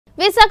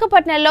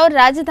విశాఖపట్నంలో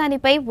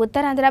రాజధానిపై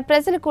ఉత్తరాంధ్ర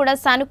ప్రజలు కూడా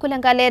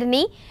సానుకూలంగా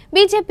లేరని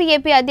బీజేపీ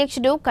ఏపీ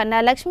అధ్యక్షుడు కన్నా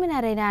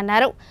లక్ష్మీనారాయణ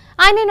అన్నారు.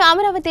 ఆయనను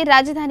అమరావతి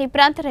రాజధాని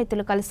ప్రాంత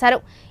రైతులు కలిశారు.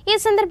 ఈ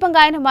సందర్భంగా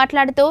ఆయన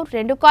మాట్లాడుతూ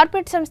రెండు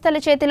కార్పొరేట్ సంస్థల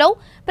చేతిలో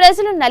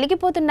ప్రజలు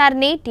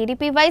నలిగిపోతున్నారని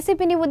టీడీపీ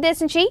వైసీపీని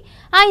ఉద్దేశించి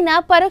ఆయన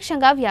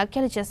పరోక్షంగా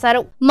వ్యాఖ్యలు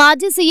చేశారు.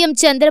 మాజీ సీఎం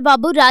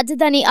చంద్రబాబు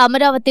రాజధాని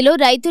అమరావతిలో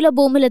రైతుల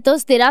భూములతో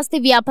స్థిరాస్తి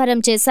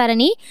వ్యాపారం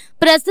చేశారని,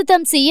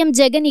 ప్రస్తుతం సీఎం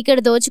జగన్ ఇక్కడ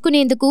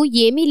దోచుకునేందుకు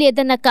ఏమీ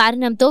లేదన్న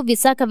కారణంతో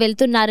విశాఖ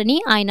వెళ్తున్నారని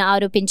ఆయన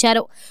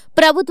ఆరోపించారు.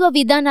 ప్రభుత్వ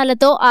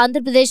విధానాలతో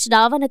ఆంధ్రప్రదేశ్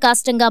రావణ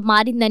కాష్టంగా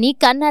మారిందని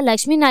కన్నా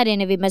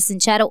లక్ష్మీనారాయణ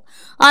విమర్శించారు.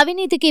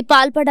 అవినీతికి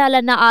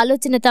పాల్పడాలన్న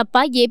ఆలోచన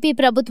తప్ప ఏపీ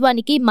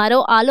ప్రభుత్వానికి మరో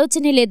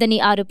ఆలోచనే లేదని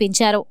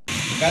ఆరోపించారు.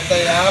 గత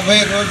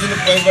 50 రోజులు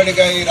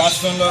పైబడిగా ఈ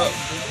రాష్ట్రంలో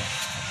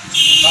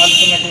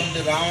కాల్తున్నటువంటి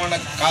రావణ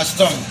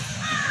కాష్టం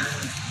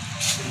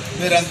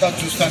మీరంతా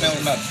చూస్తూనే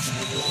ఉన్నారు.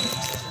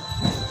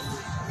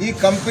 ఈ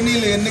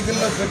కంపెనీలు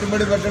ఎన్నికల్లో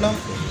పెట్టుబడి పెట్టడం,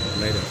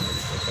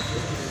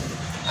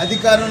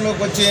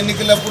 అధికారంలోకి వచ్చే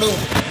ఎన్నికలప్పుడు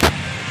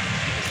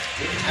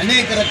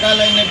అనేక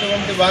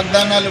రకాలైనటువంటి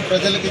వాగ్దానాలు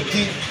ప్రజలకు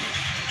ఇచ్చి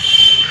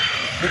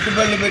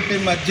పెట్టుబడులు పెట్టి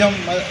మద్యం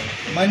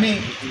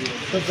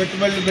మనీతో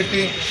పెట్టుబడులు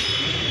పెట్టి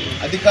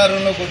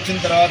అధికారంలోకి వచ్చిన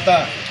తర్వాత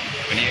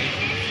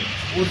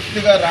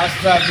పూర్తిగా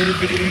రాష్ట్ర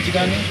అభివృద్ధి గురించి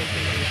కానీ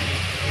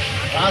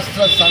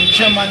రాష్ట్ర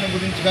సంక్షేమాన్ని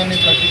గురించి కానీ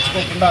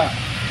పట్టించుకోకుండా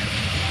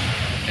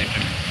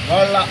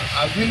వాళ్ళ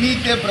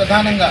అవినీతే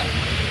ప్రధానంగా,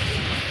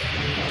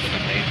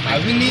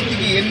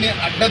 అవినీతికి ఎన్ని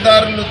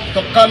అడ్డదారులు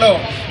తొక్కాలో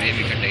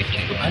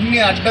అన్ని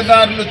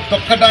అడ్డదారులు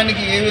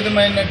తొక్కడానికి ఏ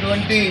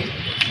విధమైనటువంటి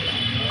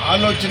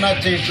ఆలోచన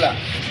చేయట్లా.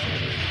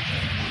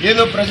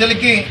 ఏదో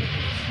ప్రజలకి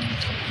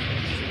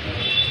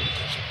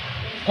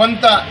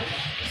కొంత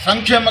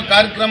సంక్షేమ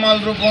కార్యక్రమాల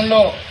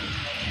రూపంలో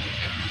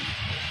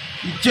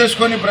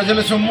ఇచ్చేసుకొని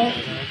ప్రజల సొమ్ము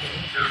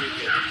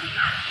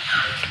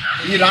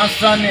ఈ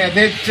రాష్ట్రాన్ని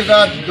యథేచ్ఛగా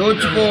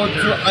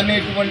దోచుకోవచ్చు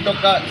అనేటువంటి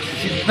ఒక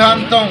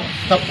సిద్ధాంతం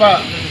తప్ప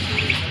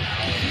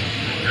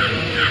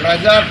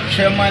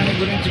ప్రజాక్షేమాన్ని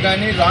గురించి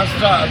కానీ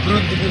రాష్ట్ర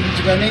అభివృద్ధి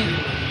గురించి కానీ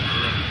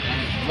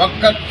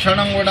ఒక్క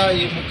క్షణం కూడా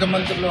ఈ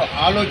ముఖ్యమంత్రులు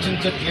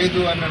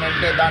ఆలోచించట్లేదు అని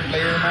అంటే దాంట్లో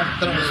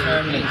ఏమాత్రం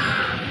విషయం లేదు.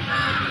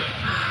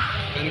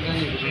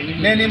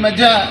 నేను ఈ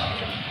మధ్య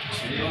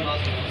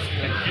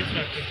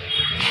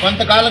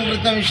కొంతకాలం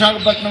క్రితం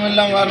విశాఖపట్నం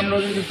వెళ్ళాం, వారం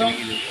రోజుల క్రితం,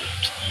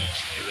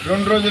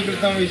 2 రోజుల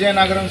క్రితం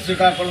విజయనగరం,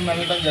 శ్రీకాకుళం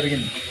వెళ్ళడం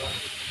జరిగింది.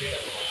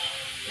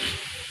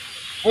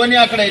 పోనీ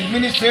అక్కడ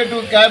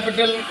అడ్మినిస్ట్రేటివ్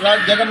క్యాపిటల్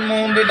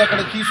జగన్మోహన్ రెడ్డి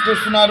అక్కడ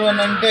తీసుకొస్తున్నారు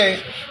అని అంటే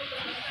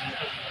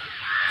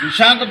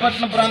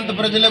విశాఖపట్నం ప్రాంత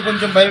ప్రజలే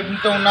కొంచెం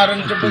భయంతో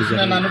ఉన్నారని చెప్పేసి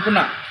నేను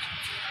అనుకున్నా.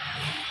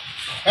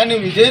 కానీ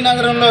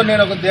విజయనగరంలో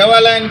నేను ఒక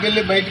దేవాలయానికి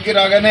వెళ్ళి బయటికి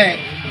రాగానే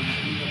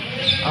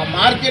ఆ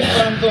మార్కెట్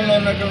ప్రాంతంలో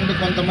ఉన్నటువంటి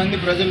కొంతమంది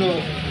ప్రజలు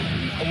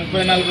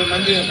 30-40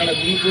 మంది అక్కడ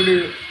గుమికూడి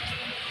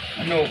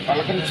నన్ను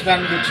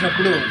పలకరించడానికి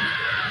వచ్చినప్పుడు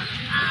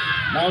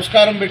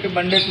నమస్కారం పెట్టి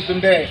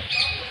బండెక్కుతుంటే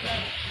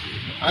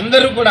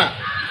అందరూ కూడా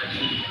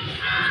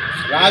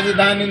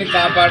రాజధానిని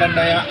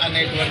కాపాడండి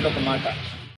అనేటువంటి ఒక మాట.